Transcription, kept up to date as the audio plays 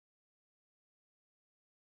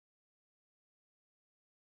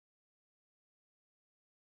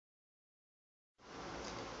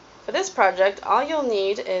For this project, all you'll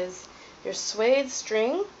need is your suede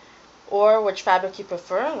string, or which fabric you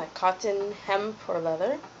prefer, like cotton, hemp, or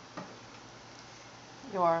leather,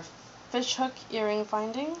 your fishhook earring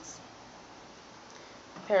findings,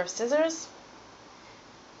 a pair of scissors,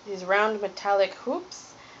 these round metallic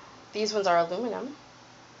hoops, these ones are aluminum,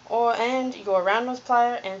 and your round nose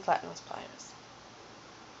plier and flat nose pliers.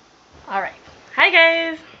 Alright, hi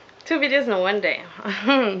guys! 2 videos in one day.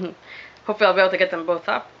 Hopefully I'll be able to get them both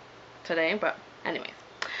up today, but anyways.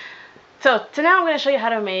 So today I'm going to show you how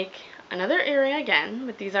to make another earring again,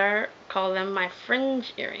 but these are, call them my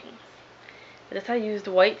fringe earrings. This I used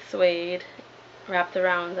white suede wrapped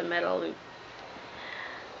around the metal loop.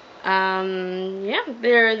 Yeah,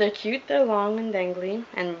 they're cute, they're long and dangly,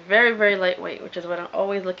 and very, very lightweight, which is what I'm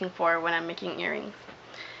always looking for when I'm making earrings.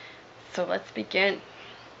 So let's begin.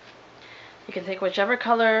 You can take whichever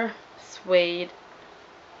color suede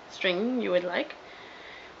string you would like,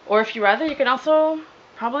 or if you rather, you can also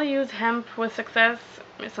probably use hemp with success,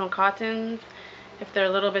 some cottons if they're a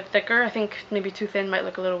little bit thicker. I think maybe too thin might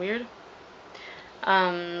look a little weird.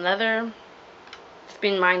 Leather, just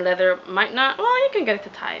being in mind, leather might not, well, you can get it to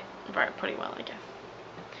tie it pretty well, I guess.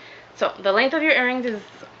 So the length of your earrings is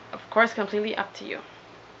of course completely up to you,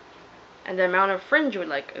 and the amount of fringe you would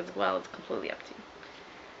like as well is completely up to you.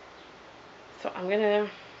 So I'm gonna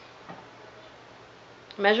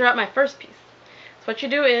measure out my first piece. So what you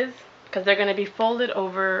do is, because they're going to be folded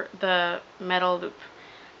over the metal loop,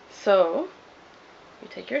 so you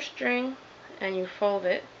take your string and you fold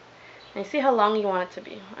it, and you see how long you want it to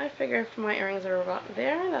be. I figure if my earrings are about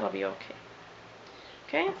there, that'll be okay.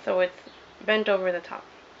 Okay, so it's bent over the top.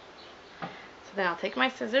 So then I'll take my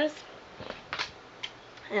scissors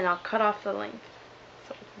and I'll cut off the length.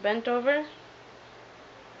 So it's bent over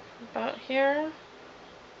about here.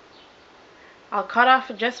 I'll cut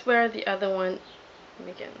off just where the other one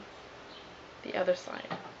begins, the other side,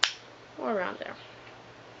 or around there.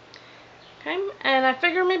 Okay, and I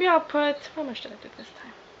figure maybe I'll put, how much did I do this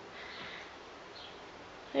time?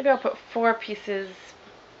 Maybe I'll put 4 pieces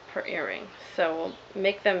per earring. So we'll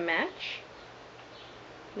make them match,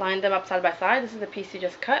 line them up side by side. This is the piece you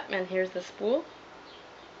just cut, and here's the spool.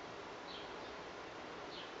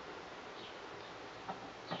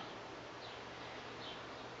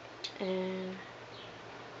 And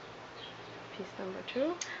piece number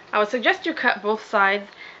 2. I would suggest you cut both sides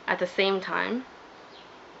at the same time.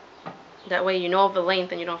 That way you know the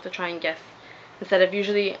length and you don't have to try and guess. Instead of,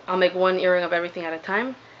 usually I'll make one earring of everything at a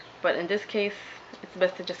time, but in this case it's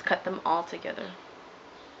best to just cut them all together.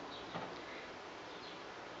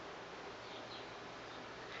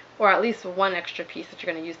 Or at least one extra piece that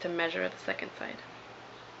you're going to use to measure the second side.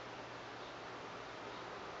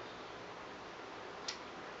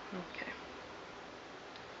 Okay.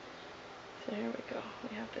 So here we go.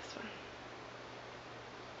 We have this one.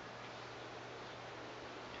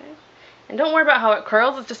 Okay. And don't worry about how it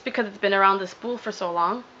curls. It's just because it's been around the spool for so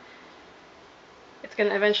long. It's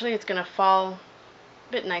gonna eventually fall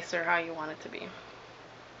a bit nicer how you want it to be.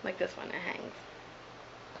 Like this one, it hangs.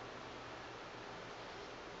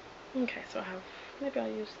 Okay, so I have, maybe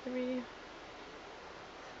I'll use 3.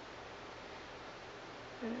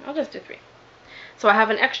 I'll just do 3. So I have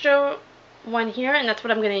an extra one here, and that's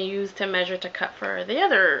what I'm going to use to measure to cut for the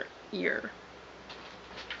other ear.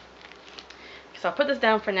 So I'll put this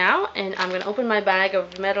down for now, and I'm going to open my bag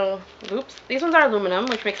of metal loops. These ones are aluminum,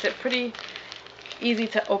 which makes it pretty easy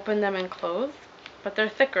to open them and close, but they're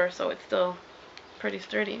thicker, so it's still pretty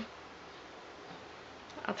sturdy.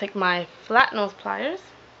 I'll take my flat nose pliers,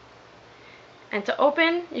 and to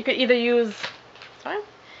open, you could either use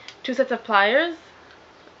 2 sets of pliers,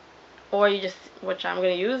 or you just, which I'm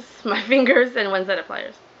going to use, my fingers and 1 set of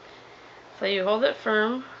pliers. So you hold it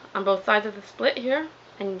firm on both sides of the split here,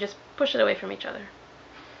 and you just push it away from each other.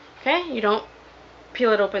 Okay, you don't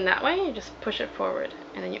peel it open that way, you just push it forward,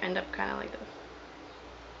 and then you end up kind of like this.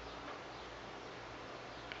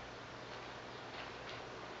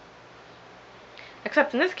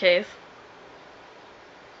 Except in this case,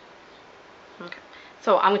 okay,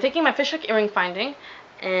 so I'm taking my fishhook earring finding,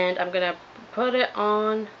 and I'm going to put it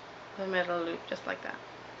on the metal loop just like that.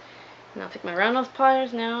 And I'll take my round nose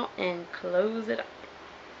pliers now and close it up.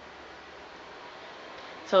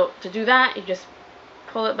 So to do that, you just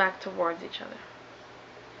pull it back towards each other.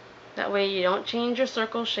 That way you don't change your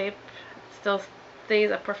circle shape, it still stays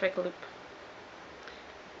a perfect loop.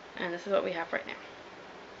 And this is what we have right now.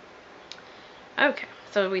 Okay,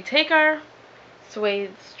 so we take our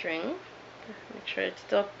suede string, make sure it's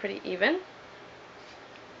still pretty even. You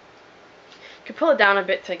can pull it down a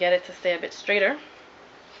bit to get it to stay a bit straighter.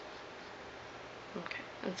 Okay,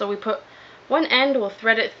 and so we put one end, we'll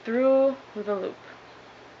thread it through the loop.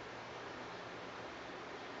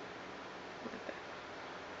 Like that.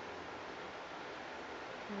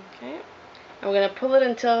 Okay. And we're going to pull it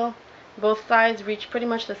until both sides reach pretty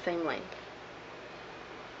much the same length.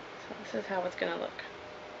 So this is how it's going to look.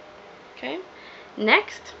 Okay.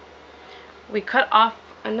 Next, we cut off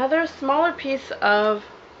another smaller piece of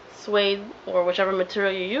suede or whichever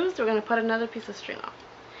material you used. We're going to put another piece of string off.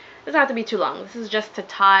 It doesn't have to be too long. This is just to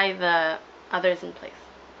tie the others in place.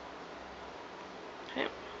 Okay.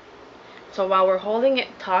 So while we're holding it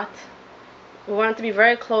taut, we want it to be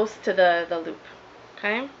very close to the loop.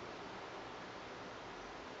 Okay.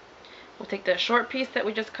 We'll take the short piece that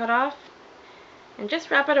we just cut off and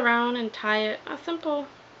just wrap it around and tie it. A simple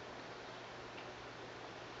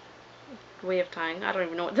way of tying. I don't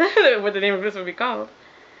even know what what the name of this would be called.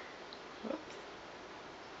 Whoops.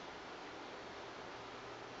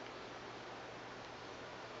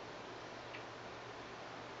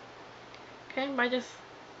 Okay, by just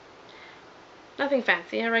nothing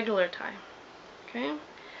fancy, a regular tie. Okay,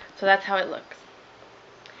 so that's how it looks.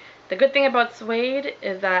 The good thing about suede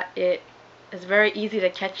is that it is very easy to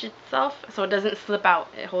catch itself, so it doesn't slip out.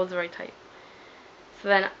 It holds very tight. So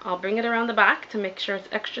then I'll bring it around the back to make sure it's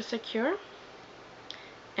extra secure.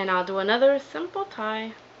 And I'll do another simple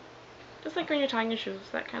tie, just like when you're tying your shoes.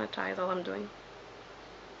 That kind of tie is all I'm doing.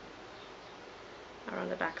 Around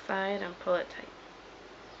the back side and pull it tight.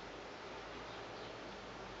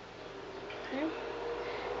 Okay.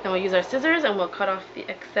 Then we'll use our scissors and we'll cut off the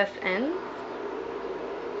excess ends.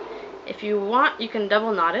 If you want, you can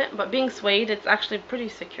double knot it, but being suede, it's actually pretty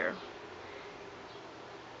secure.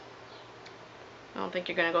 I don't think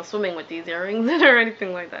you're going to go swimming with these earrings or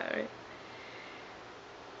anything like that, right?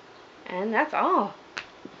 And that's all.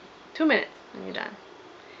 2 minutes and you're done.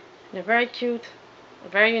 And a very cute, a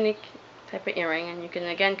very unique type of earring, and you can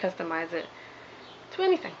again customize it to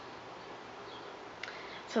anything.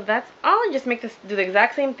 So that's all. Just make this, do the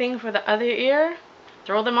exact same thing for the other ear.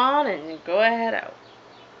 Throw them on and go ahead out.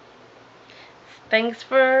 Thanks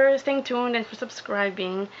for staying tuned and for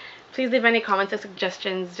subscribing. Please leave any comments or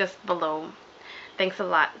suggestions just below. Thanks a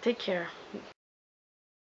lot. Take care.